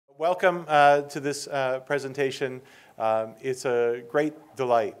Welcome to this presentation. It's a great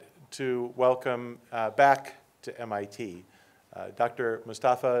delight to welcome back to MIT Dr.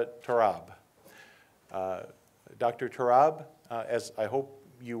 Mostafa Terrab. Dr. Terrab, as I hope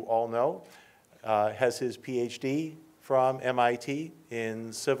you all know, has his PhD from MIT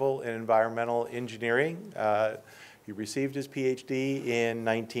in civil and environmental engineering. He received his PhD in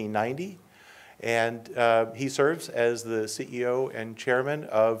 1990. And he serves as the CEO and chairman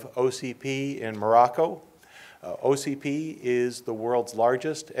of OCP in Morocco. OCP is the world's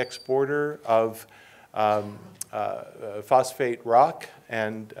largest exporter of phosphate rock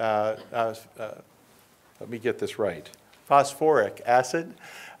and, let me get this right, phosphoric acid,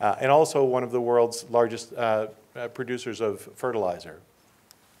 and also one of the world's largest producers of fertilizer.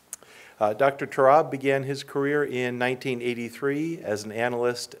 Dr. Terrab began his career in 1983 as an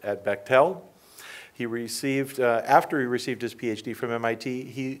analyst at Bechtel. He received, after he received his PhD from MIT,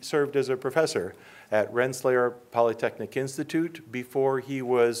 he served as a professor at Rensselaer Polytechnic Institute before he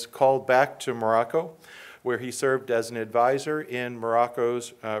was called back to Morocco, where he served as an advisor in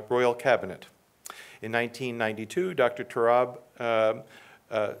Morocco's royal cabinet. In 1992, Dr. Terrab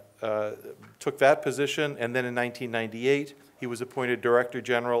took that position, and then in 1998, he was appointed Director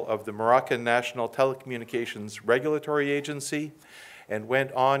General of the Moroccan National Telecommunications Regulatory Agency, and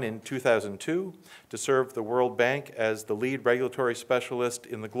went on in 2002 to serve the World Bank as the lead regulatory specialist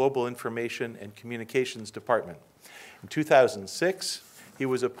in the Global Information and Communications Department. In 2006, he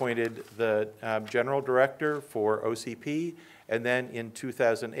was appointed the General Director for OCP, and then in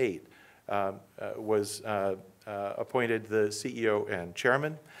 2008 was appointed the CEO and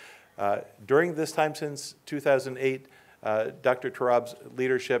Chairman. During this time since 2008, Dr. Terrab's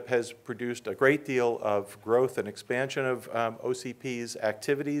leadership has produced a great deal of growth and expansion of OCP's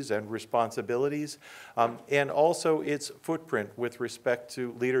activities and responsibilities, and also its footprint with respect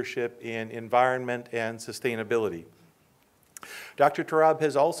to leadership in environment and sustainability. Dr. Terrab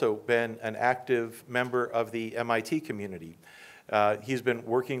has also been an active member of the MIT community. He's been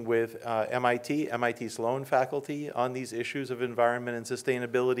working with MIT Sloan faculty on these issues of environment and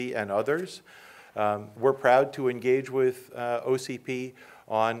sustainability and others. We're proud to engage with OCP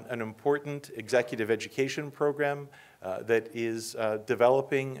on an important executive education program that is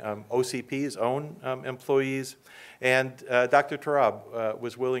developing OCP's own employees. And Dr. Terrab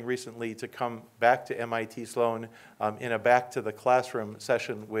was willing recently to come back to MIT Sloan in a back to the classroom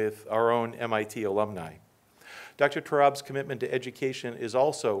session with our own MIT alumni. Dr. Terrab's commitment to education is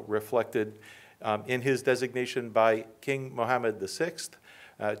also reflected in his designation by King Mohammed VI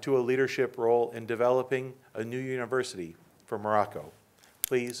to a leadership role in developing a new university for Morocco.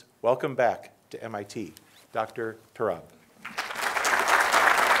 Please welcome back to MIT, Dr. Terrab.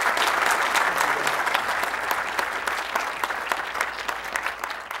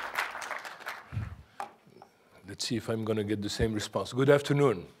 Let's see if I'm going to get the same response. Good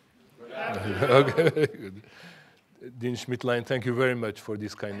afternoon. Good afternoon. Okay, good. Dean Schmidtlein, thank you very much for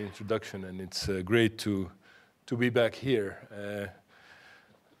this kind introduction, and it's great to be back here.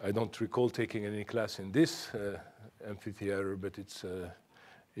 I don't recall taking any class in this amphitheater, but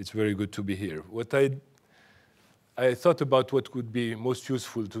it's very good to be here. What I thought about what would be most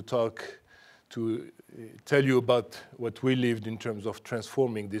useful to tell you about what we lived in terms of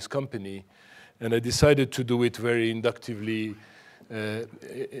transforming this company, and I decided to do it very inductively,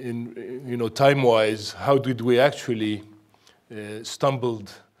 time-wise. How did we actually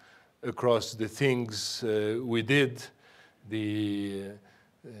stumbled across the things we did,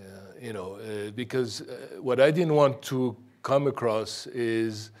 because what I didn't want to come across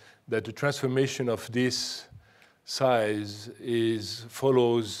is that the transformation of this size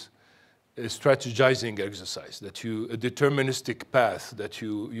follows a strategizing exercise, a deterministic path, that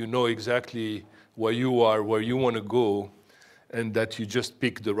you know exactly where you are, where you want to go, and that you just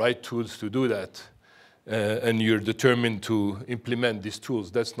pick the right tools to do that, and you're determined to implement these tools.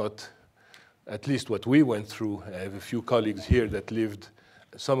 That's not at least what we went through. I have a few colleagues here that lived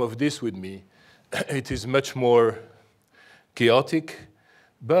some of this with me. It is much more chaotic,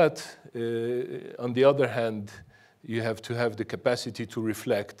 but on the other hand, you have to have the capacity to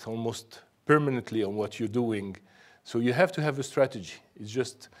reflect almost permanently on what you're doing. So you have to have a strategy. It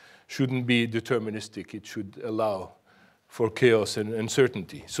just shouldn't be deterministic. It should allow for chaos and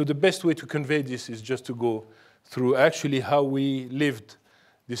uncertainty. So the best way to convey this is just to go through actually how we lived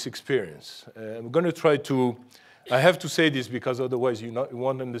this experience. I'm going to try to I have to say this because otherwise you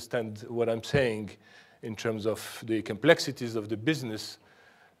won't understand what I'm saying in terms of the complexities of the business.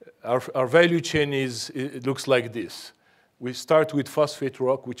 Our value chain it looks like this. We start with phosphate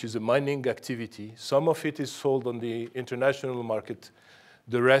rock, which is a mining activity. Some of it is sold on the international market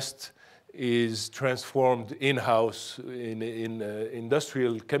The rest is transformed in-house in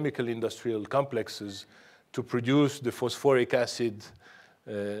chemical industrial complexes to produce the phosphoric acid,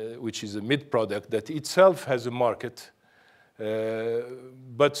 which is a mid-product that itself has a market,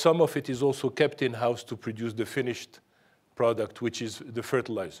 but some of it is also kept in-house to produce the finished product, which is the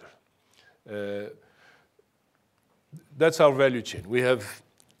fertilizer. That's our value chain. We have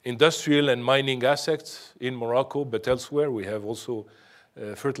industrial and mining assets in Morocco, but elsewhere. We have also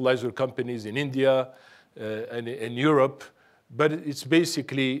fertilizer companies in India and in Europe, but it's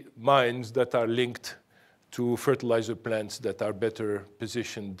basically mines that are linked to fertilizer plants that are better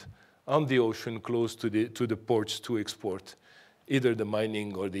positioned on the ocean close to the ports to export either the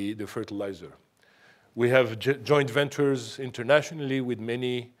mining or the fertilizer. We have joint ventures internationally with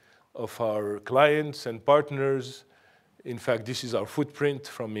many of our clients and partners. In fact, this is our footprint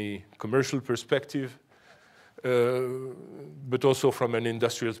from a commercial perspective, but also from an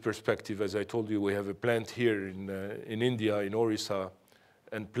industrial perspective. As I told you, we have a plant here in India, in Orissa,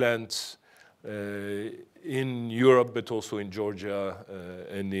 and plants in Europe, but also in Georgia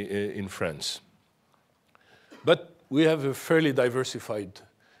and in France. But we have a fairly diversified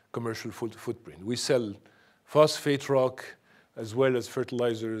commercial footprint. We sell phosphate rock as well as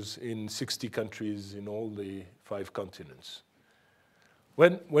fertilizers in 60 countries in all the 5 continents.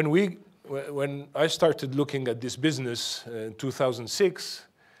 When I started looking at this business in 2006,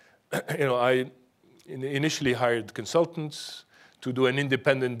 I initially hired consultants to do an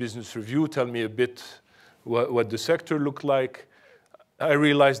independent business review, tell me a bit what the sector looked like. I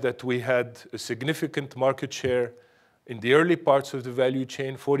realized that we had a significant market share in the early parts of the value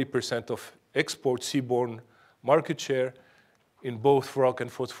chain, 40% of export seaborne market share in both rock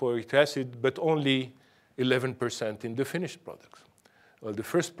and phosphoric acid, but only 11% in the finished products. Well, the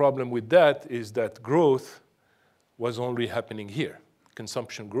first problem with that is that growth was only happening here,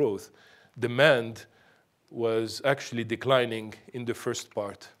 consumption growth. Demand was actually declining in the first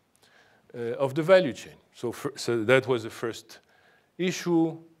part of the value chain. So that was the first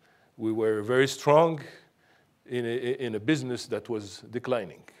issue. We were very strong in a business that was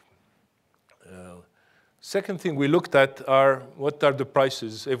declining. Second thing we looked at are what are the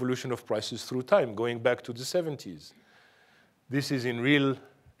prices, evolution of prices through time, going back to the 70s. This is in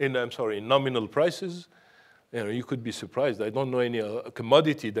nominal prices. You could be surprised. I don't know any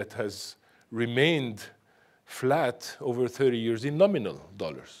commodity that has remained flat over 30 years in nominal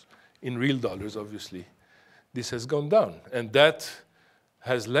dollars. In real dollars, obviously, this has gone down. And that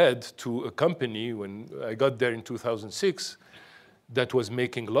has led to a company, when I got there in 2006, that was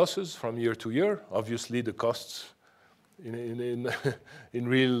making losses from year to year. Obviously, the costs in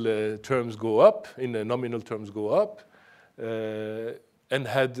real terms go up, in nominal terms go up, and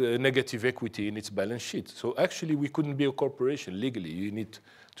had negative equity in its balance sheet. So actually, we couldn't be a corporation legally. You need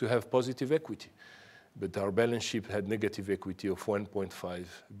to have positive equity. But our balance sheet had negative equity of $1.5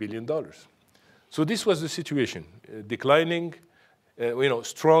 billion. So this was the situation, declining,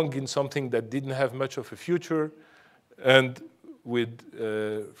 strong in something that didn't have much of a future, and with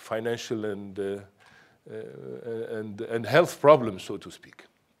financial and health problems, so to speak.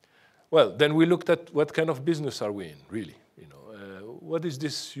 Well, then we looked at what kind of business are we in, really? What is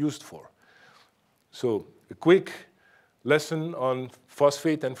this used for? So a quick lesson on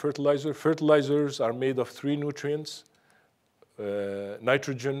phosphate and fertilizer. Fertilizers are made of 3 nutrients,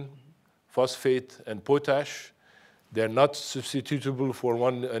 nitrogen, phosphate, and potash. They're not substitutable for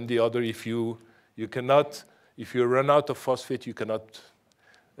one and the other. If you run out of phosphate, you cannot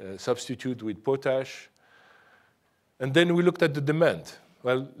substitute with potash. And then we looked at the demand.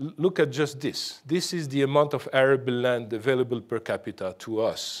 Well, look at just this. This is the amount of arable land available per capita to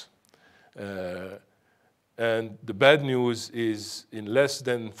us. And the bad news is in less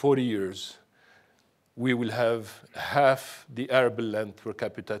than 40 years, we will have half the arable land per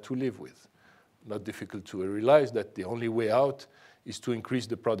capita to live with. Not difficult to realize that the only way out is to increase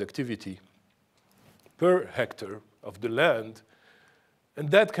the productivity per hectare of the land.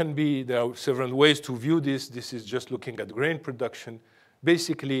 And that can be, there are several ways to view this. This is just looking at grain production.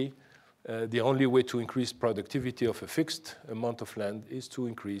 Basically, the only way to increase productivity of a fixed amount of land is to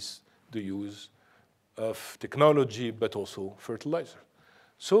increase the use of technology, but also fertilizer.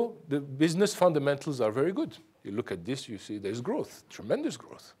 So the business fundamentals are very good. You look at this, you see there's growth, tremendous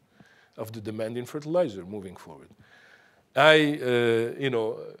growth of the demand in fertilizer moving forward.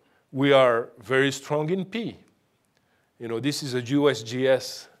 We are very strong in P. This is a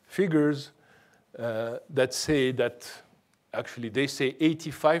USGS figures that say that, actually they say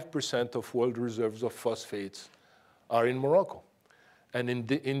 85% of world reserves of phosphates are in Morocco. And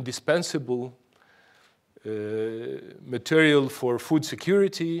indispensable material for food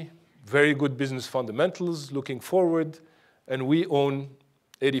security, very good business fundamentals looking forward, and we own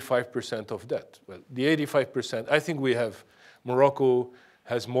 85% of that. Well, the 85%, I think we have, Morocco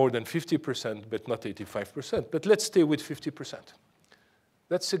has more than 50%, but not 85%. But let's stay with 50%.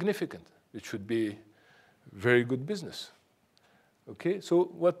 That's significant. It should be very good business. Okay, so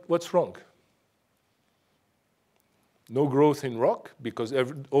what's wrong? No growth in rock, because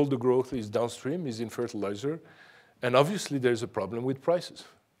all the growth is downstream, is in fertilizer. And obviously, there's a problem with prices.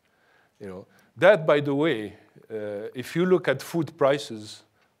 You know, that, by the way, if you look at food prices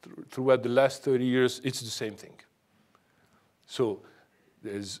throughout the last 30 years, it's the same thing. So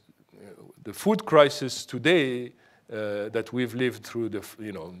there's the food crisis today that we've lived through,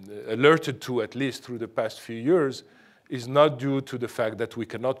 alerted to at least through the past few years, is not due to the fact that we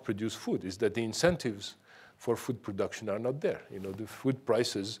cannot produce food. It's that the incentives for food production are not there. You know, the food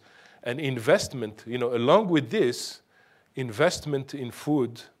prices and investment, along with this, investment in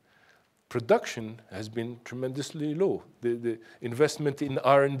food production has been tremendously low. The investment in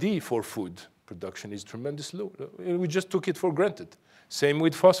R&D for food production is tremendously low. We just took it for granted. Same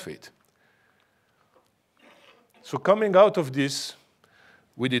with phosphate. So coming out of this,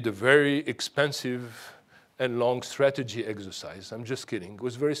 we did a very expensive and long strategy exercise. I'm just kidding. It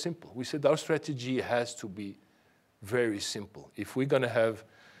was very simple. We said our strategy has to be very simple. If we're going to have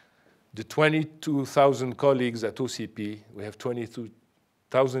the 22,000 colleagues at OCP, we have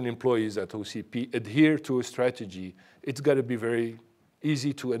 22,000 employees at OCP, adhere to a strategy, it's got to be very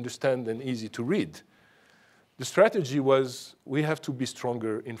easy to understand and easy to read. The strategy was we have to be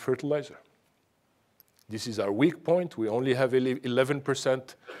stronger in fertilizer. This is our weak point. We only have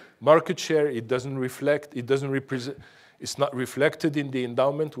 11% market share. It doesn't reflect, it's not reflected in the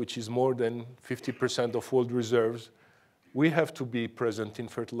endowment, which is more than 50% of world reserves. We have to be present in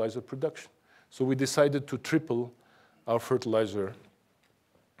fertilizer production. So we decided to triple our fertilizer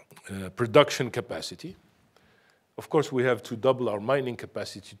production capacity. Of course, we have to double our mining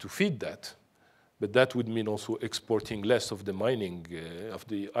capacity to feed that, but that would mean also exporting less of the mining, of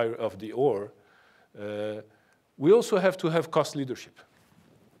the ore. We also have to have cost leadership.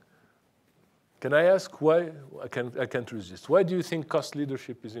 Can I ask why? I can't resist. Why do you think cost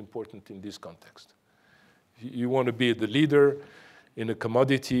leadership is important in this context? You want to be the leader in a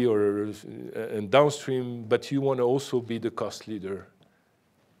commodity or in downstream, but you want to also be the cost leader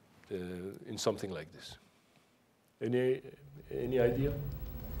in something like this. Any idea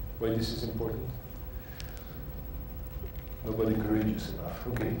why this is important? Nobody courageous enough.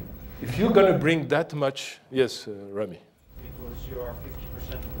 Okay. If you're going to bring that much, yes, Rami. Because you are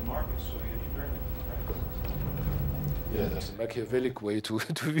 50% of the market, so you determine the price. Yeah, that's a Machiavellic way to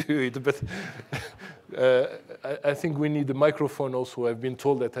view it. But I think we need a microphone also. I've been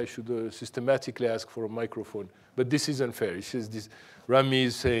told that I should systematically ask for a microphone. But this is unfair. He says this, Rami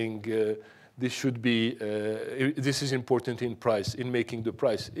is saying this should be, this is important in price, in making the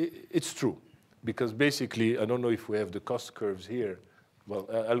price. It's true. Because basically, I don't know if we have the cost curves here. Well,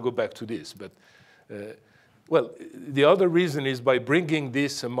 I'll go back to this. But, well, the other reason is by bringing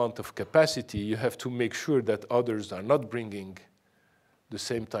this amount of capacity, you have to make sure that others are not bringing the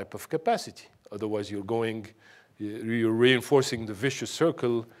same type of capacity. Otherwise, you're reinforcing the vicious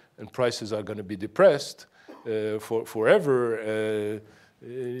circle, and prices are going to be depressed forever,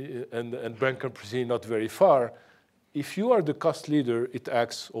 and bankruptcy not very far. If you are the cost leader, it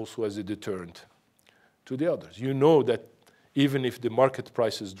acts also as a deterrent to the others. You know that even if the market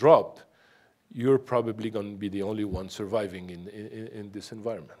prices dropped, you're probably going to be the only one surviving in this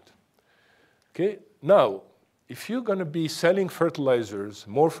environment. Okay? Now, if you're going to be selling fertilizers,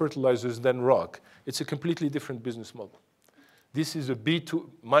 more fertilizers than rock, it's a completely different business model. This is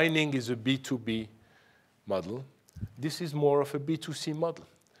mining is a B2B model. This is more of a B2C model.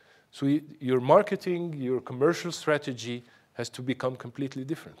 So your marketing, your commercial strategy has to become completely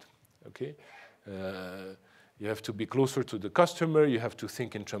different. Okay? You have to be closer to the customer. You have to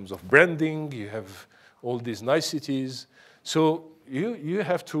think in terms of branding. You have all these niceties. So you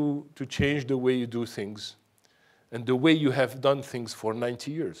have to change the way you do things and the way you have done things for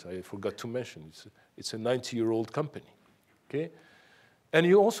 90 years. I forgot to mention, it's a 90-year-old company. Okay? And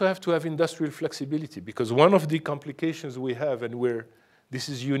you also have to have industrial flexibility, because one of the complications we have, and this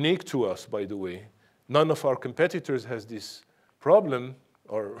is unique to us, by the way, none of our competitors has this problem,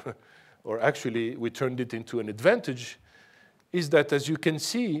 or actually we turned it into an advantage, is that, as you can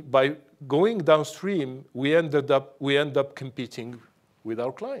see, by going downstream, we end up competing with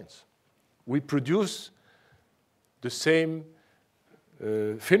our clients. We produce the same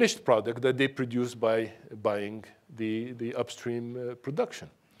finished product that they produce by buying the upstream production.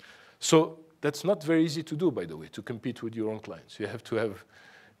 So That's not very easy to do, by the way, to compete with your own clients. You have to have,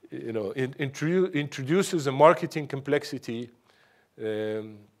 you know, introduces a marketing complexity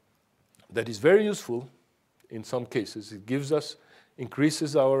that is very useful in some cases. It gives us,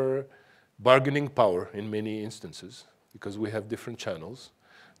 increases our bargaining power in many instances because we have different channels.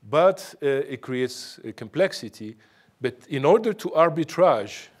 But it creates a complexity. But in order to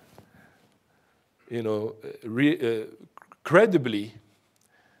arbitrage, you know, credibly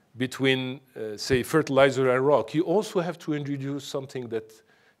between, say, fertilizer and rock, you also have to introduce something that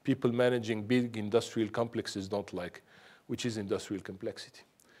people managing big industrial complexes don't like, which is industrial complexity.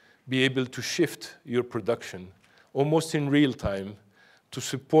 Be able to shift your production almost in real time to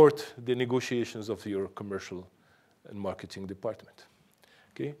support the negotiations of your commercial and marketing department.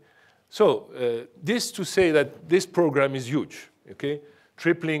 Okay? So this to say that this program is huge. Okay?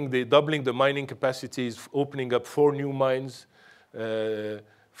 Doubling the mining capacities, opening up 4 new mines.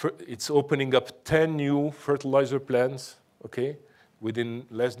 It's opening up 10 new fertilizer plants, okay, within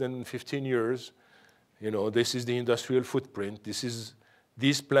less than 15 years. You know, this is the industrial footprint.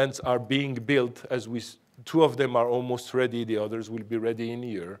 These plants are being built as 2 of them are almost ready. The others will be ready in a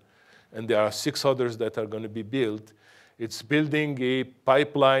year. And there are 6 others that are going to be built. It's building a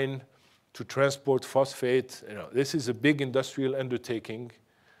pipeline to transport phosphate. You know, this is a big industrial undertaking.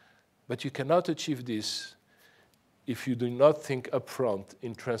 But you cannot achieve this if you do not think upfront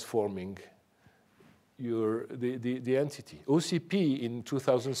in transforming the entity. OCP in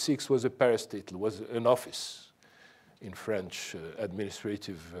 2006 was a parastatal, was an office in French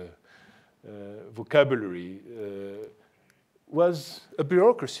administrative vocabulary, was a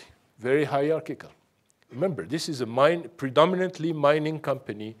bureaucracy, very hierarchical. Remember, this is a predominantly mining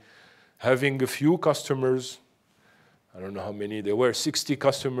company having a few customers. I don't know how many there were, 60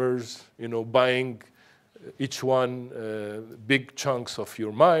 customers, you know, buying each one big chunks of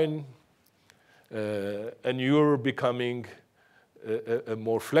your mine, and you're becoming a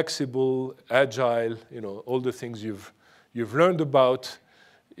more flexible, agile, you know, all the things you've learned about.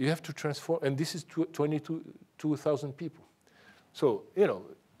 You have to transform, and this is 22,000 people. So, you know,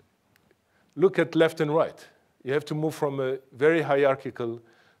 look at left and right. You have to move from a very hierarchical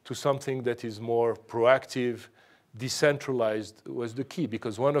to something that is more proactive, decentralized was the key,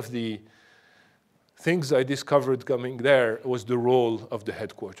 because one of the things I discovered coming there was the role of the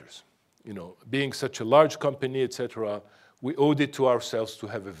headquarters. You know, being such a large company, etc., we owed it to ourselves to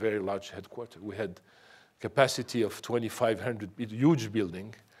have a very large headquarters. We had capacity of 2,500, huge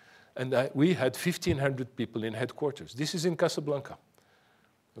building, and we had 1,500 people in headquarters. This is in Casablanca,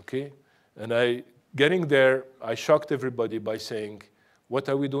 okay? And getting there, I shocked everybody by saying, what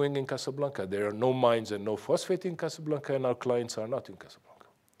are we doing in Casablanca? There are no mines and no phosphate in Casablanca, and our clients are not in Casablanca.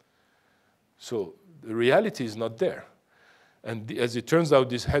 So the reality is not there. And as it turns out,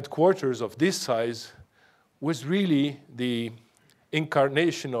 this headquarters of this size was really the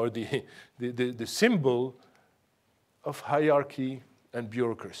incarnation or the symbol of hierarchy and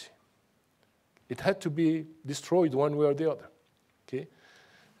bureaucracy. It had to be destroyed one way or the other, okay?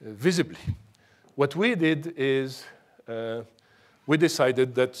 Visibly. What we did is we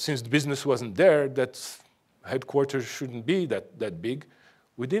decided that since the business wasn't there, that headquarters shouldn't be that big.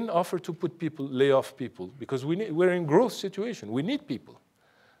 We didn't offer to lay off people, because we're in growth situation. We need people,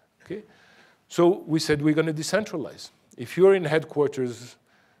 okay? So we said we're going to decentralize. If you're in headquarters,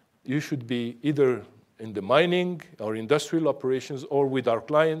 you should be either in the mining or industrial operations or with our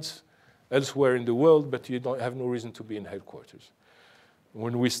clients elsewhere in the world, but you don't have no reason to be in headquarters.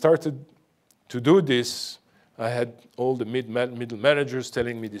 When we started to do this, I had all the middle managers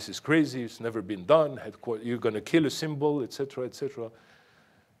telling me this is crazy, it's never been done, you're going to kill a symbol, etc., etc.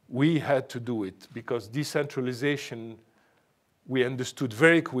 We had to do it because decentralization, we understood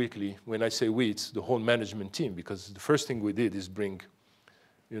very quickly. When I say we, it's the whole management team, because the first thing we did is bring,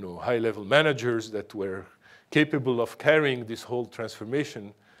 you know, high-level managers that were capable of carrying this whole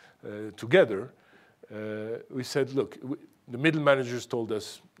transformation together. We said, look, the middle managers told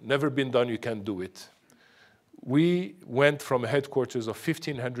us, never been done, you can't do it. We went from a headquarters of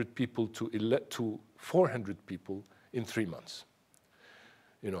 1,500 people to 400 people in 3 months.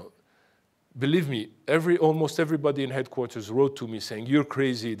 You know, believe me, almost everybody in headquarters wrote to me saying, you're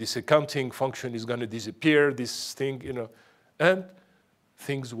crazy, this accounting function is going to disappear, this thing, you know. And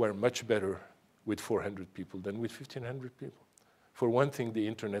things were much better with 400 people than with 1,500 people. For one thing, the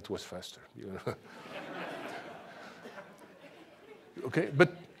internet was faster. You know? Okay,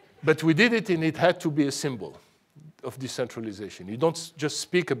 but we did it, and it had to be a symbol of decentralization. You don't just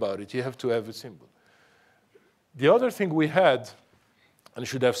speak about it, you have to have a symbol. The other thing we had, and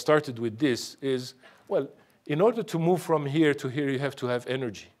should have started with this, is, well, in order to move from here to here, you have to have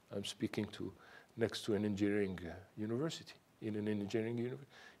energy. I'm speaking to next to an engineering university, in an engineering university.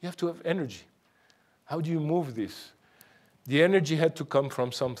 You have to have energy. How do you move this? The energy had to come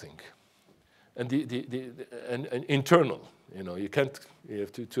from something, and and internal. You know, you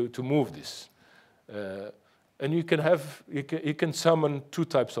have to move this, and you can summon two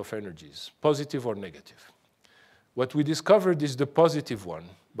types of energies, positive or negative. What we discovered is the positive one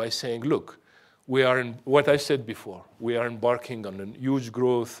by saying, look, we are in what I said before. We are embarking on a huge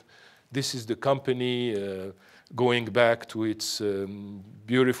growth. This is the company going back to its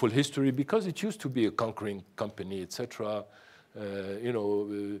beautiful history, because it used to be a conquering company, etc.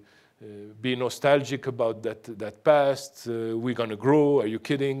 Be nostalgic about that past. We're going to grow. Are you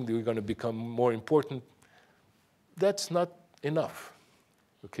kidding? We're going to become more important. That's not enough.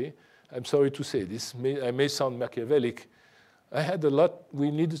 Okay? I'm sorry to say this. I may sound Machiavellic. I had a lot. We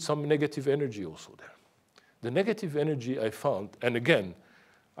needed some negative energy also there. The negative energy I found, and again,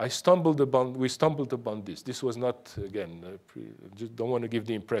 we stumbled upon this. This was not, again, just don't want to give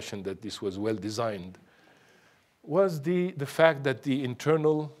the impression that this was well designed. Was the fact that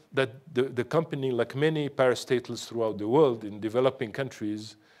the company, like many parastatals throughout the world in developing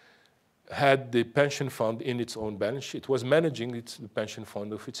countries, had the pension fund in its own balance sheet. It was managing the pension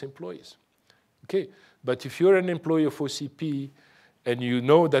fund of its employees. Okay, but if you're an employee of OCP and you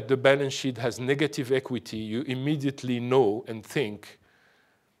know that the balance sheet has negative equity, you immediately know and think,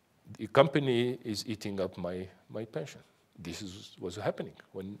 the company is eating up my pension. This was happening.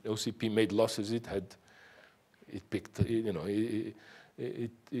 When OCP made losses, it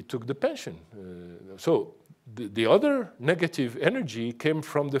took the pension. So the other negative energy came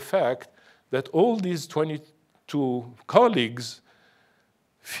from the fact that all these 22 colleagues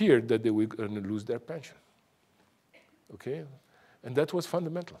feared that they were going to lose their pension. Okay, and that was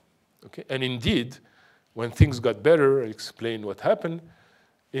fundamental. Okay, and indeed, when things got better, I explained what happened.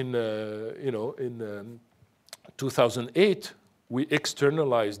 In 2008, we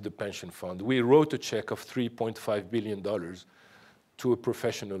externalized the pension fund. We wrote a check of $3.5 billion to a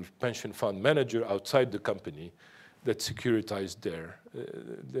professional pension fund manager outside the company that securitized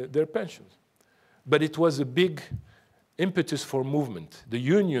their pensions. But it was a big impetus for movement. The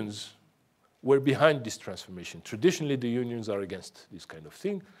unions were behind this transformation. Traditionally, the unions are against this kind of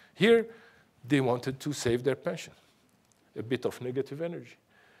thing. Here, they wanted to save their pension. A bit of negative energy.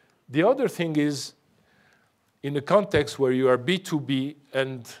 The other thing is, in a context where you are B2B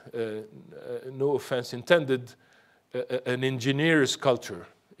and, no offense intended, an engineer's culture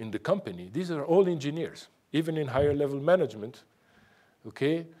in the company, these are all engineers, even in higher level management,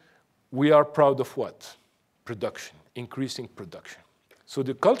 okay? We are proud of what? Production, increasing production. So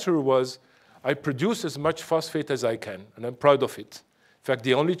the culture was, I produce as much phosphate as I can, and I'm proud of it. In fact,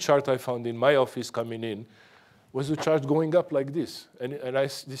 the only chart I found in my office coming in was the chart going up like this. And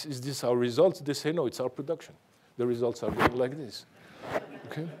is this our results? They say, no, it's our production. The results are going like this.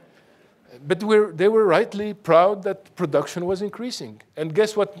 Okay? But they were rightly proud that production was increasing. And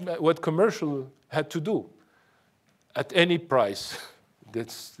guess what commercial had to do? At any price,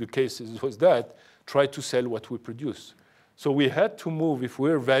 that's the case was that, try to sell what we produce. So we had to move, if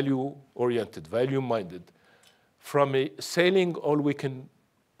we're value-oriented, value-minded, from a selling all we can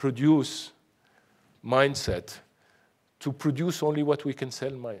produce mindset to produce only what we can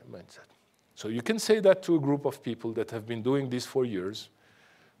sell mindset. So you can say that to a group of people that have been doing this for years.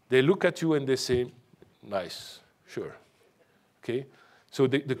 They look at you and they say, nice, sure. Okay? So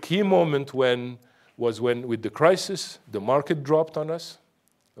the key moment was when, with the crisis, the market dropped on us.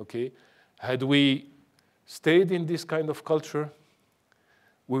 Okay? Had we stayed in this kind of culture,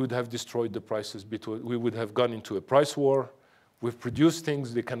 we would have destroyed the prices. We would have gone into a price war. We've produced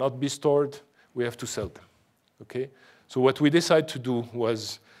things, they cannot be stored. We have to sell them. Okay? So what we decided to do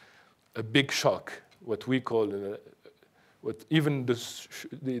was a big shock, what we call, what even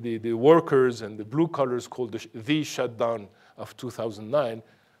the workers and the blue collars called the shutdown of 2009,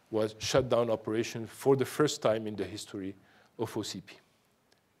 was shutdown operation for the first time in the history of OCP.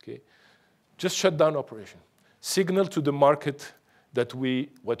 Okay? Just shutdown operation. Signal to the market that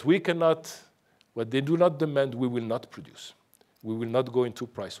what they do not demand, we will not produce. We will not go into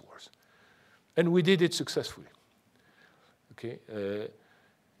price wars. And we did it successfully. Okay?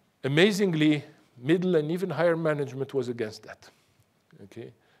 Amazingly, middle and even higher management was against that.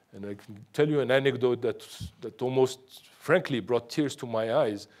 Okay? And I can tell you an anecdote that almost, frankly, brought tears to my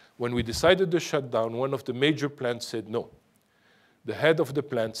eyes. When we decided to shut down, one of the major plants said no. The head of the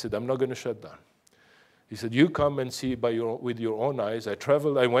plant said, I'm not going to shut down. He said, you come and see with your own eyes.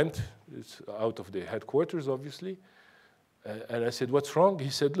 I went, it's out of the headquarters, obviously. And I said, what's wrong? He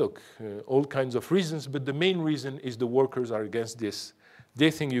said, look, all kinds of reasons, but the main reason is the workers are against this.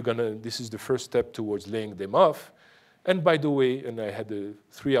 they think this is the first step towards laying them off. And by the way, and I had a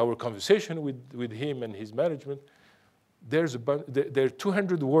 3-hour conversation with him and his management, there are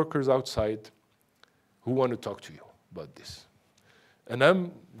 200 workers outside who want to talk to you about this. And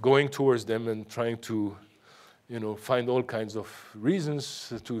I'm going towards them and trying to find all kinds of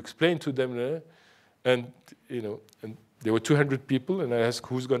reasons to explain to them. And there were 200 people, and I asked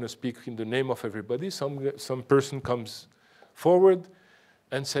who's going to speak in the name of everybody. Some person comes forward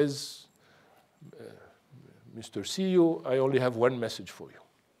and says, Mr. CEO, I only have one message for you.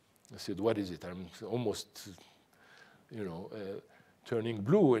 I said, what is it? I'm almost, turning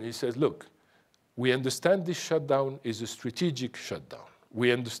blue. And he says, look, we understand this shutdown is a strategic shutdown.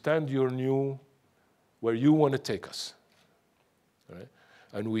 We understand where you want to take us. All right?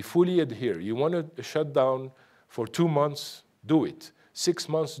 And we fully adhere. You want to shut down for 2 months, do it. 6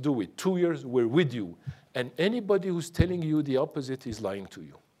 months, do it. 2 years, we're with you. And anybody who's telling you the opposite is lying to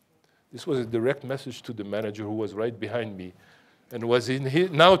you. This was a direct message to the manager who was right behind me and was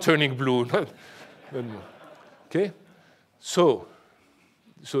now turning blue. Okay? So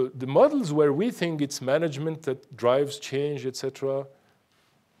the models where we think it's management that drives change, etc.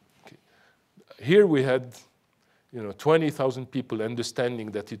 Okay. Here we had 20,000 people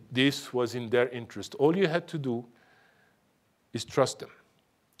understanding that this was in their interest. All you had to do is trust them,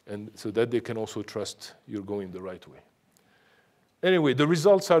 and so that they can also trust you're going the right way. Anyway, the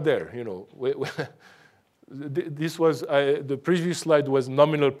results are there. This was the previous slide was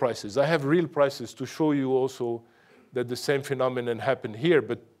nominal prices. I have real prices to show you also that the same phenomenon happened here,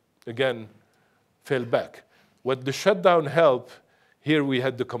 but again, fell back. What the shutdown helped, here we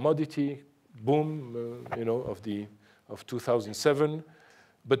had the commodity boom, of 2007.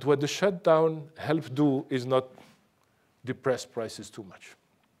 But what the shutdown helped do is not depress prices too much.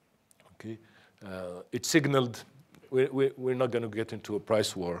 Okay, it signaled we're not going to get into a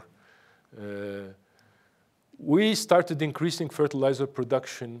price war. We started increasing fertilizer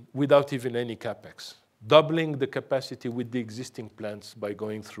production without even any capex, doubling the capacity with the existing plants by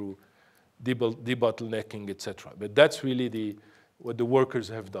going through debottlenecking, etc. But that's really what the workers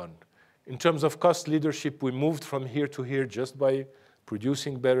have done. In terms of cost leadership, we moved from here to here just by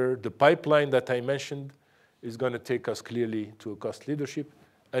producing better. The pipeline that I mentioned is going to take us clearly to a cost leadership,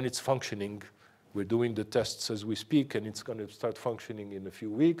 and it's functioning. We're doing the tests as we speak, and it's going to start functioning in a few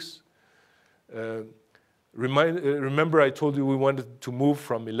weeks. Remember I told you we wanted to move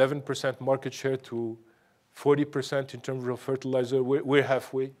from 11% market share to 40% in terms of fertilizer. We're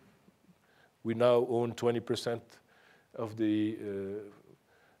halfway. We now own 20% of the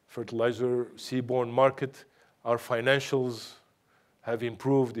fertilizer seaborne market. Our financials have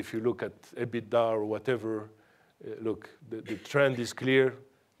improved. If you look at EBITDA or whatever, look, the trend is clear.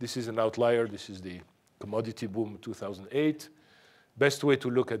 This is an outlier. This is the commodity boom of 2008. Best way to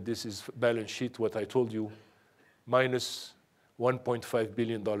look at this is balance sheet, what I told you, minus $1.5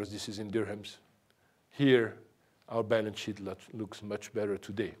 billion. This is in dirhams. Here, our balance sheet looks much better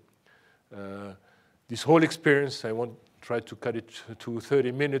today. This whole experience, I won't try to cut it to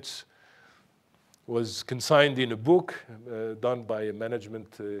 30 minutes, was consigned in a book done by a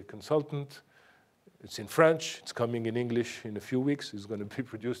management consultant. It's in French. It's coming in English in a few weeks. It's going to be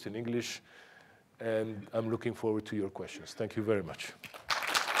produced in English. And I'm looking forward to your questions. Thank you very much.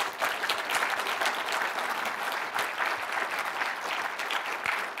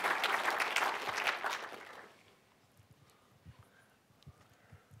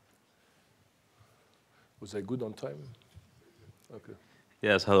 Was I good on time? Okay.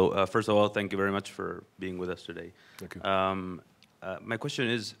 Yes, hello. First of all, thank you very much for being with us today. Thank you. My question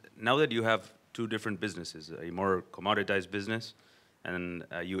is, now that you have two different businesses, a more commoditized business, and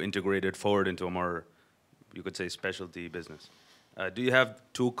you integrated forward into a more, you could say, specialty business, do you have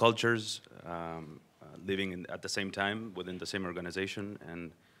two cultures living at the same time within the same organization?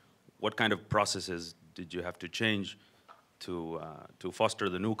 And what kind of processes did you have to change to foster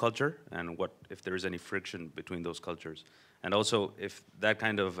the new culture, and what if there is any friction between those cultures? And also, if that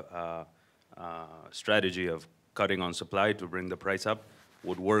kind of strategy of cutting on supply to bring the price up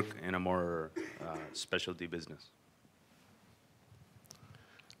would work in a more specialty business?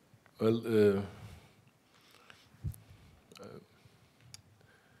 Well,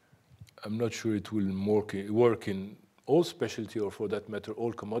 I'm not sure it will work in all specialty, or for that matter,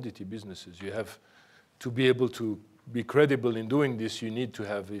 all commodity businesses. You have to be able to be credible in doing this. You need to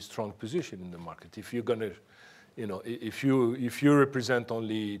have a strong position in the market. If you're going to, if you represent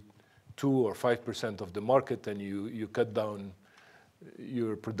only 2 or 5% of the market, and you cut down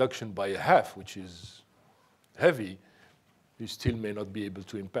your production by a half, which is heavy, you still may not be able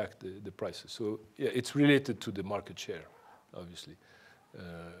to impact the prices. So yeah, it's related to the market share, obviously.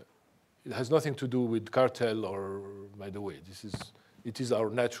 It has nothing to do with cartel or, by the way, it is our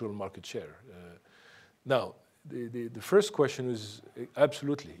natural market share. Now, the first question is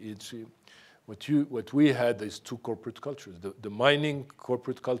absolutely, it's what we had is two corporate cultures, the mining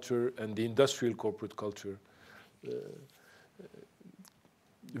corporate culture and the industrial corporate culture.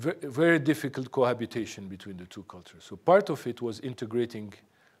 Very difficult cohabitation between the two cultures. So part of it was integrating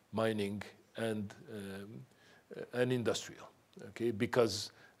mining and industrial, okay?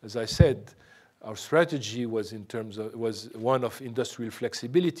 Because, as I said, our strategy was was one of industrial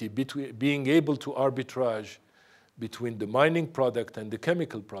flexibility, being able to arbitrage between the mining product and the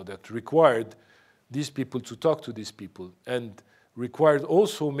chemical product required these people to talk to these people, and required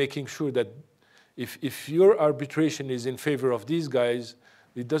also making sure that if your arbitration is in favor of these guys,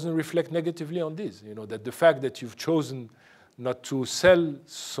 it doesn't reflect negatively on these. You know, that the fact that you've chosen not to sell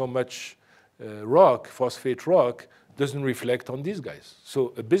so much rock, phosphate rock, doesn't reflect on these guys.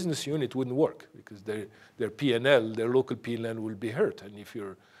 So a business unit wouldn't work because their P&L, their local P&L will be hurt. And if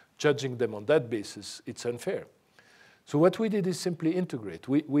you're judging them on that basis, it's unfair. So what we did is simply integrate.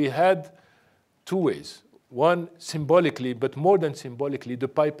 We had two ways. One, symbolically, but more than symbolically, the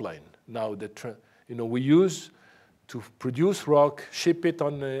pipeline. Now that we use to produce rock, ship it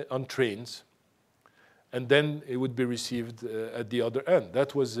on trains, and then it would be received at the other end.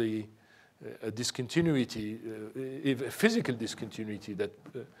 That was a discontinuity, a physical discontinuity that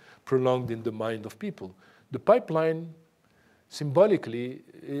prolonged in the mind of people. The pipeline, symbolically,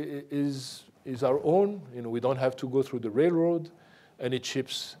 is our own. You know, we don't have to go through the railroad, and it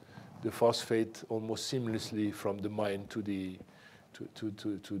ships the phosphate almost seamlessly from the mine to the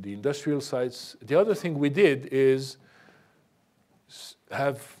industrial sites. The other thing we did is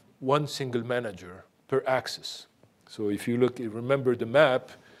have one single manager per axis. So if you remember the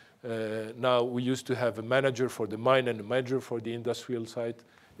map, now we used to have a manager for the mine and a manager for the industrial site.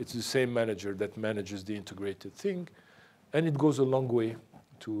 It's the same manager that manages the integrated thing, and it goes a long way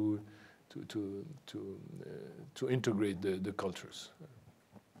to integrate the cultures.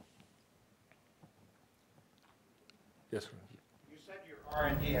 Yes, sir. You said your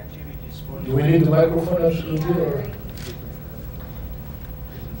R&D activities for Do we need the microphone absolutely, or?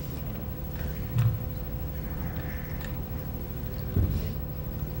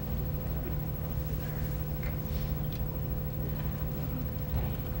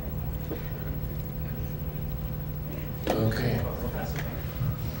 Okay.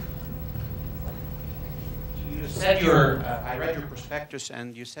 You said I read your prospectus,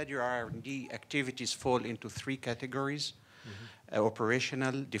 and you said your R&D activities fall into three categories: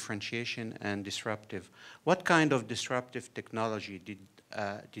 operational, differentiation, and disruptive. What kind of disruptive technology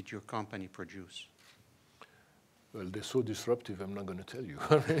did your company produce? Well, they're so disruptive, I'm not going to tell you.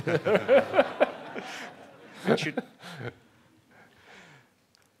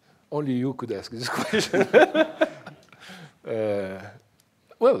 Only you could ask this question.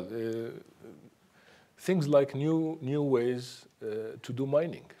 Things like new ways to do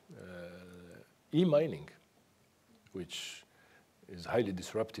mining, e-mining, which is highly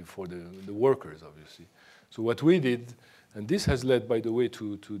disruptive for the workers, obviously. So what we did, and this has led, by the way,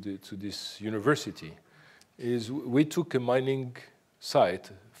 to this university, is we took a mining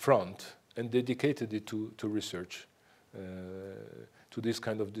site front and dedicated it to research, to this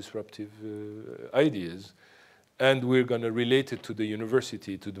kind of disruptive ideas. And we're going to relate it to the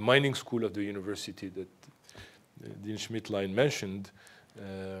university, to the mining school of the university that Dean Schmidtlein mentioned.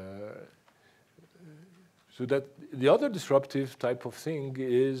 So that the other disruptive type of thing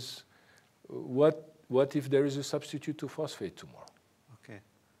is what if there is a substitute to phosphate tomorrow? Okay.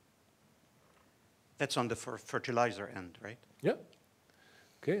 That's on the fertilizer end, right? Yeah.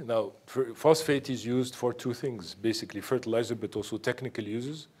 Okay. Now, phosphate is used for two things, basically fertilizer, but also technical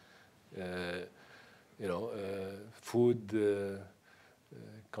uses. Food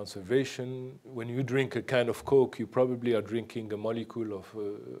conservation. When you drink a can of Coke, you probably are drinking a molecule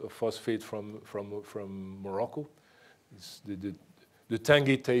of phosphate from Morocco. The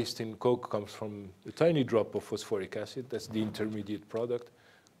tangy taste in Coke comes from a tiny drop of phosphoric acid. That's the intermediate product.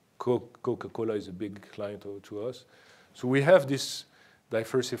 Coca-Cola is a big client to us. So we have this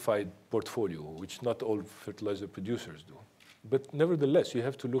diversified portfolio, which not all fertilizer producers do. But nevertheless, you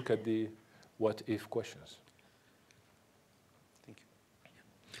have to look at the what-if questions. Thank you.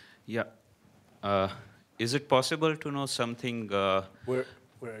 Yeah. Is it possible to know something? Where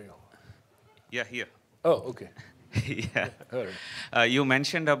are you? Yeah, here. Oh, okay. Yeah. All right. You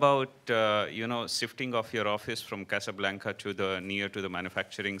mentioned about shifting of your office from Casablanca to near to the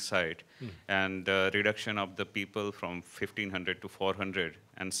manufacturing site, and reduction of the people from 1,500 to 400,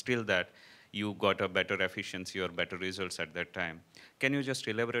 and still that you got a better efficiency or better results at that time. Can you just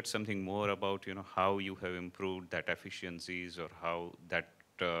elaborate something more about how you have improved that efficiencies, or how that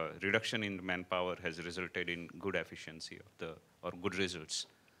reduction in manpower has resulted in good efficiency of the or good results?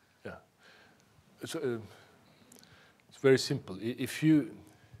 Yeah, so, it's very simple. If you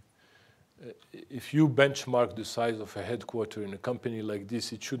benchmark the size of a headquarter in a company like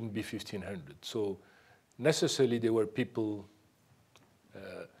this, it shouldn't be 1,500. So necessarily there were people.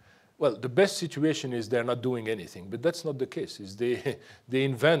 Well, the best situation is they're not doing anything, but that's not the case. Is they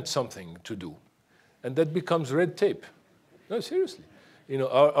invent something to do, and that becomes red tape. No, seriously.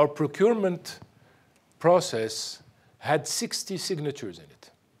 Our procurement process had 60 signatures in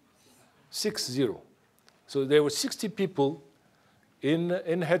it. 60. So there were 60 people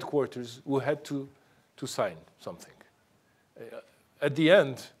in headquarters who had to sign something. At the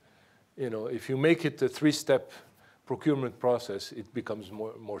end, if you make it a 3-step procurement process, it becomes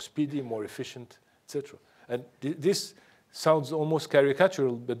more speedy, more efficient, etc. And this sounds almost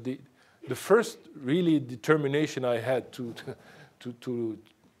caricatural, but the first really determination I had to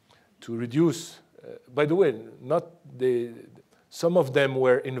reduce, by the way, some of them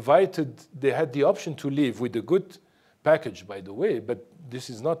were invited, they had the option to leave with a good package, by the way, but this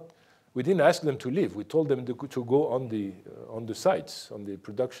is not, we didn't ask them to leave. We told them to go on the sites, on the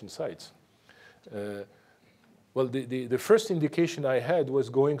production sites. Well, the first indication I had was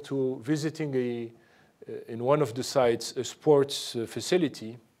going to visiting in one of the sites, a sports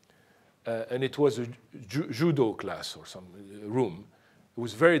facility, and it was a judo class or some room. It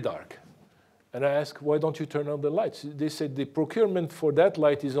was very dark. And I asked, why don't you turn on the lights? They said, the procurement for that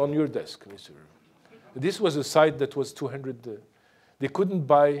light is on your desk, Mr. This was a site that was 200. They couldn't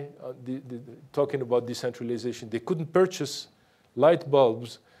buy, talking about decentralization, they couldn't purchase light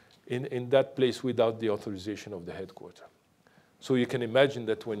bulbs in that place without the authorization of the headquarters. So you can imagine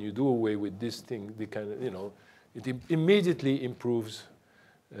that when you do away with this thing, it immediately improves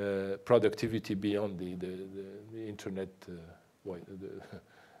productivity beyond the internet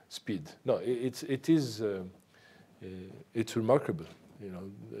speed. No, it's remarkable.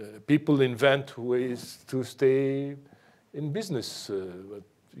 People invent ways to stay in business. But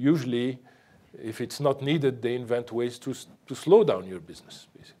usually, if it's not needed, they invent ways to slow down your business,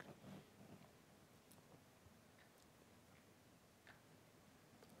 basically.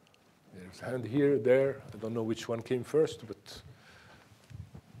 There's a hand here, there. I don't know which one came first, but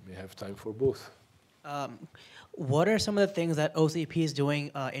we have time for both. What are some of the things that OCP is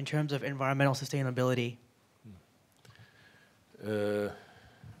doing in terms of environmental sustainability? Do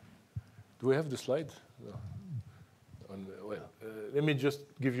we have the slide? No. Let me just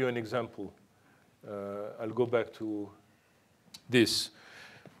give you an example. I'll go back to this.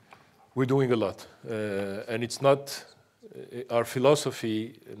 We're doing a lot. And it's not our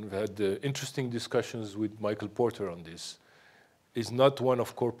philosophy, and we've had interesting discussions with Michael Porter on this, is not one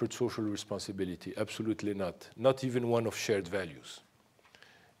of corporate social responsibility. Absolutely not. Not even one of shared values.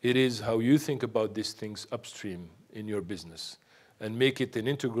 It is how you think about these things upstream in your business and make it an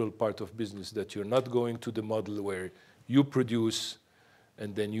integral part of business, that you're not going to the model where you produce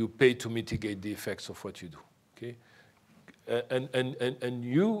and then you pay to mitigate the effects of what you do. Okay? And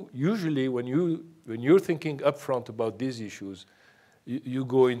you usually, when you're thinking upfront about these issues, you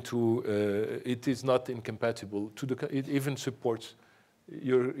go into it is not incompatible to it even supports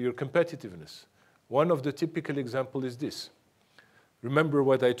your competitiveness. One of the typical examples is this. Remember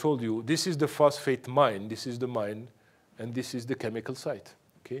what I told you. This is the phosphate mine. This is the mine, and this is the chemical site.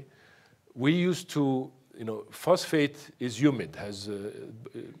 Okay, we used to, phosphate is humid, has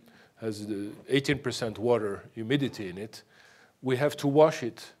the 18% water humidity in it. We have to wash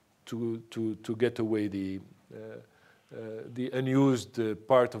it to get away the unused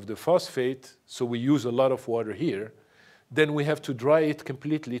part of the phosphate, so we use a lot of water here. Then we have to dry it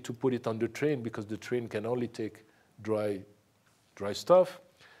completely to put it on the train, because the train can only take dry stuff.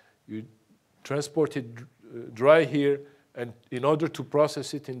 You transport it dry here, and in order to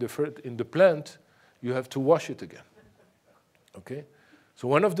process it in the plant, you have to wash it again. Okay? So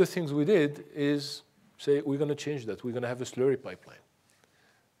one of the things we did is say, we're going to change that. We're going to have a slurry pipeline.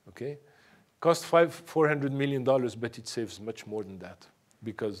 Okay? Cost $400 million, but it saves much more than that,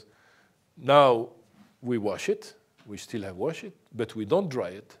 because now we wash it. We still have wash it, but we don't dry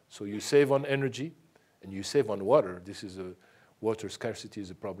it. So you save on energy, and you save on water. This is water scarcity is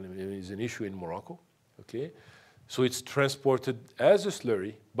a problem, is an issue in Morocco. Okay, so it's transported as a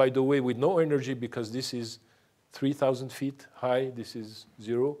slurry. By the way, with no energy, because this is 3,000 feet high. This is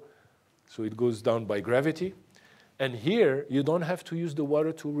 0, so it goes down by gravity. And here, you don't have to use the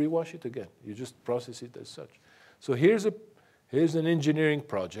water to rewash it again. You just process it as such. So here's Here's an engineering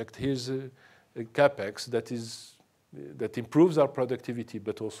project. Here's a CapEx that improves our productivity,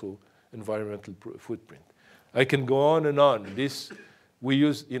 but also environmental footprint. I can go on and on. This, we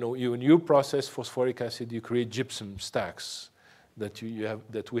use, when you process phosphoric acid, you create gypsum stacks that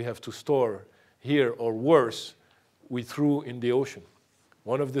we have to store here, or worse, we threw in the ocean.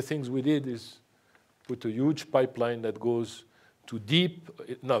 One of the things we did is put a huge pipeline that goes to deep.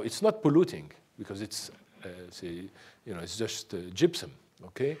 No, it's not polluting because it's, it's just gypsum,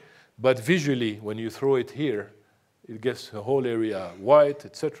 okay? But visually, when you throw it here, it gets the whole area white,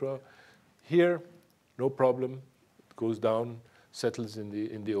 etc. Here, no problem. It goes down, settles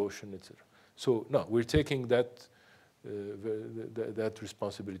in the ocean, etc. So no, we're taking that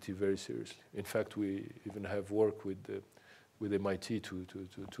responsibility very seriously. In fact, we even have work with MIT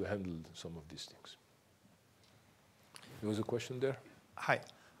to handle some of these things. There was a question there? Hi.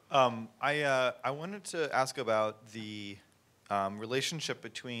 I wanted to ask about the relationship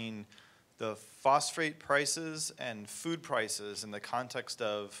between the phosphate prices and food prices in the context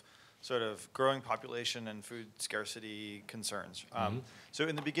of sort of growing population and food scarcity concerns. So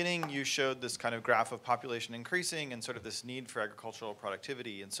in the beginning, you showed this kind of graph of population increasing and sort of this need for agricultural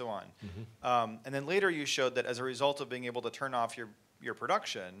productivity and so on. And then later you showed that as a result of being able to turn off your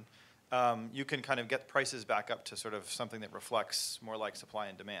production, you can kind of get prices back up to sort of something that reflects more like supply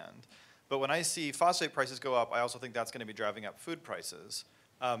and demand. But when I see phosphate prices go up, I also think that's going to be driving up food prices.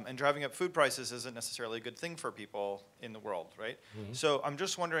 And driving up food prices isn't necessarily a good thing for people in the world, right? So I'm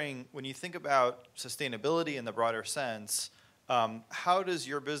just wondering, when you think about sustainability in the broader sense, how does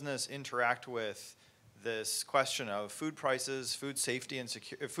your business interact with this question of food prices, food safety, and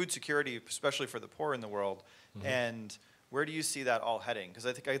food security, especially for the poor in the world? And where do you see that all heading? Because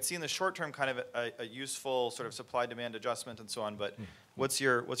I think I could see in the short term kind of a useful sort of supply-demand adjustment and so on, but what's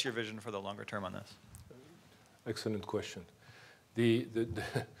your vision for the longer term on this? Excellent question. The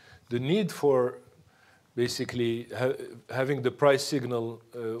need for basically having the price signal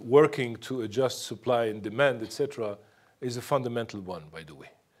working to adjust supply and demand, etc., is a fundamental one, by the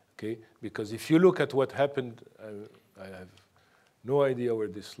way. Okay? Because if you look at what happened, I have no idea where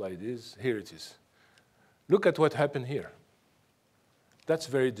this slide is. Here it is. Look at what happened here. That's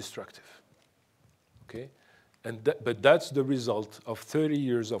very destructive. Okay? But that's the result of 30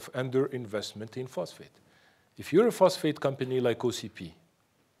 years of underinvestment in phosphate. If you're a phosphate company like OCP,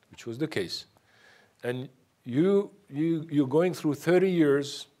 which was the case, and you're going through 30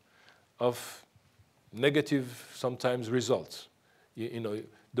 years of negative, sometimes, results,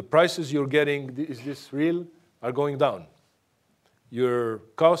 the prices you're getting, is this real, are going down. Your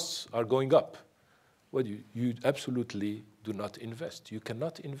costs are going up. Well, you absolutely do not invest. You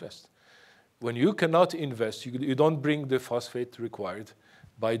cannot invest. When you cannot invest, you don't bring the phosphate required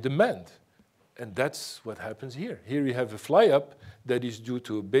by demand. And that's what happens here. Here you have a fly-up that is due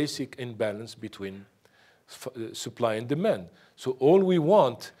to a basic imbalance between supply and demand. So all we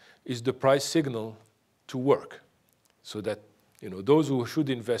want is the price signal to work so that those who should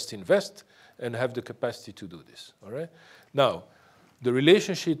invest, and have the capacity to do this. All right? Now, the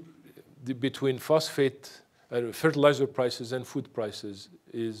relationship between phosphate, fertilizer prices and food prices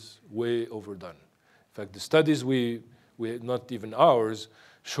is way overdone. In fact, the studies we not even ours,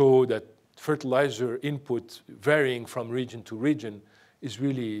 show that fertilizer input varying from region to region is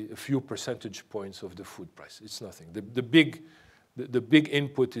really a few percentage points of the food price. It's nothing. The big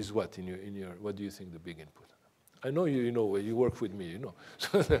input is what in your what do you think the big input? I know you know, you work with me, you know.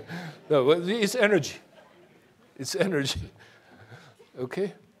 No, it's energy. It's energy.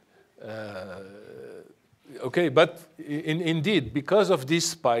 Okay? Okay, but indeed, because of this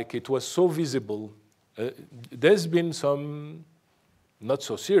spike, it was so visible. There's been some, not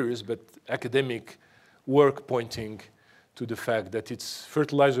so serious, but academic work pointing to the fact that it's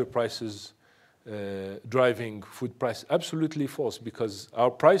fertilizer prices driving food price. Absolutely false, because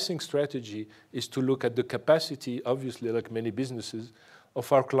our pricing strategy is to look at the capacity, obviously, like many businesses,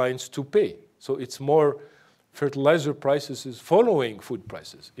 of our clients to pay. So it's more fertilizer prices is following food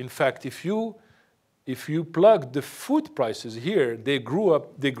prices. In fact, if you plug the food prices here, they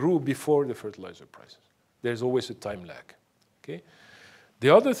grew before the fertilizer prices. There's always a time lag. Okay? The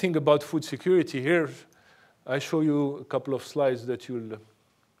other thing about food security here, I show you a couple of slides that you'll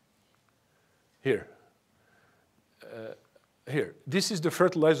here. Here, this is the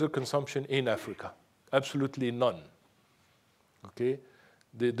fertilizer consumption in Africa. Absolutely none. Okay,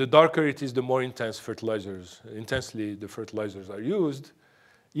 the darker it is, the more intensely the fertilizers are used.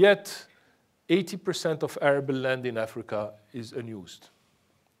 Yet, 80% of arable land in Africa is unused.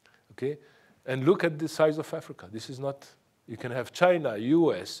 Okay, and look at the size of Africa. This is not. You can have China,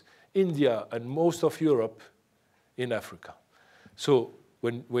 US, India, and most of Europe in Africa. So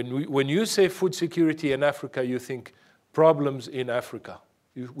when you say food security in Africa, you think problems in Africa.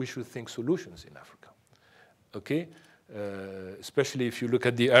 We should think solutions in Africa, okay? Especially if you look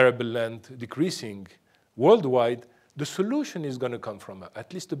at the arable land decreasing worldwide, the solution is going to come from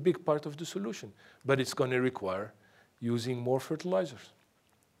at least a big part of the solution, but it's going to require using more fertilizers.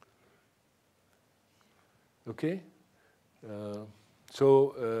 Okay?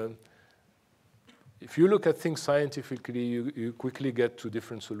 If you look at things scientifically, you quickly get to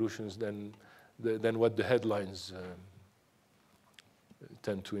different solutions than what the headlines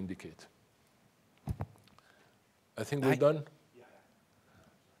tend to indicate. I think we're done.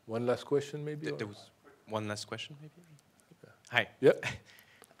 One last question, maybe? There was one last question, maybe? Hi.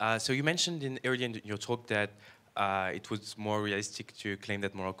 Yeah. So you mentioned earlier in your talk that it was more realistic to claim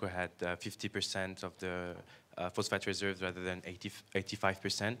that Morocco had 50% of the phosphate reserves rather than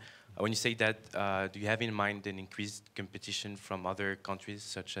 85%. When you say that, do you have in mind an increased competition from other countries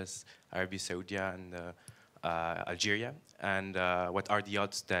such as Arabia Saudi and Algeria? And what are the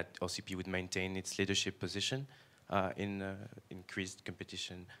odds that OCP would maintain its leadership position in increased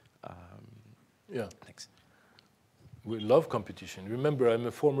competition? Yeah. Thanks. We love competition. Remember, I'm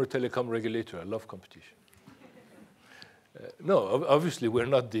a former telecom regulator. I love competition. No, obviously we're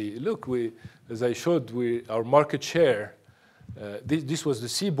not the, look, as I showed, our market share, this was the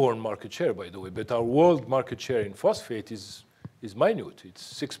seaborne market share, by the way, but our world market share in phosphate is minute.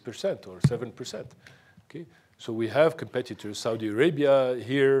 It's 6% or 7%, okay? So we have competitors, Saudi Arabia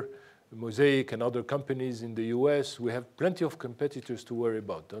here, Mosaic and other companies in the US. We have plenty of competitors to worry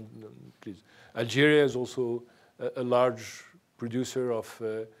about, please. Algeria is also a large producer of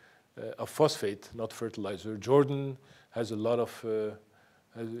phosphate, not fertilizer. Jordan has a lot of,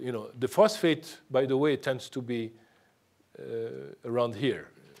 the phosphate, by the way, tends to be around here.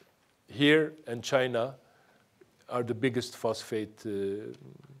 Here and China are the biggest phosphate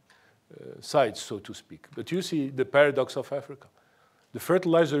sites, so to speak. But you see the paradox of Africa. The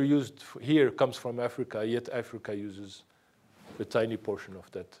fertilizer used here comes from Africa, yet Africa uses a tiny portion of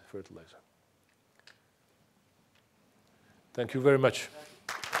that fertilizer. Thank you very much.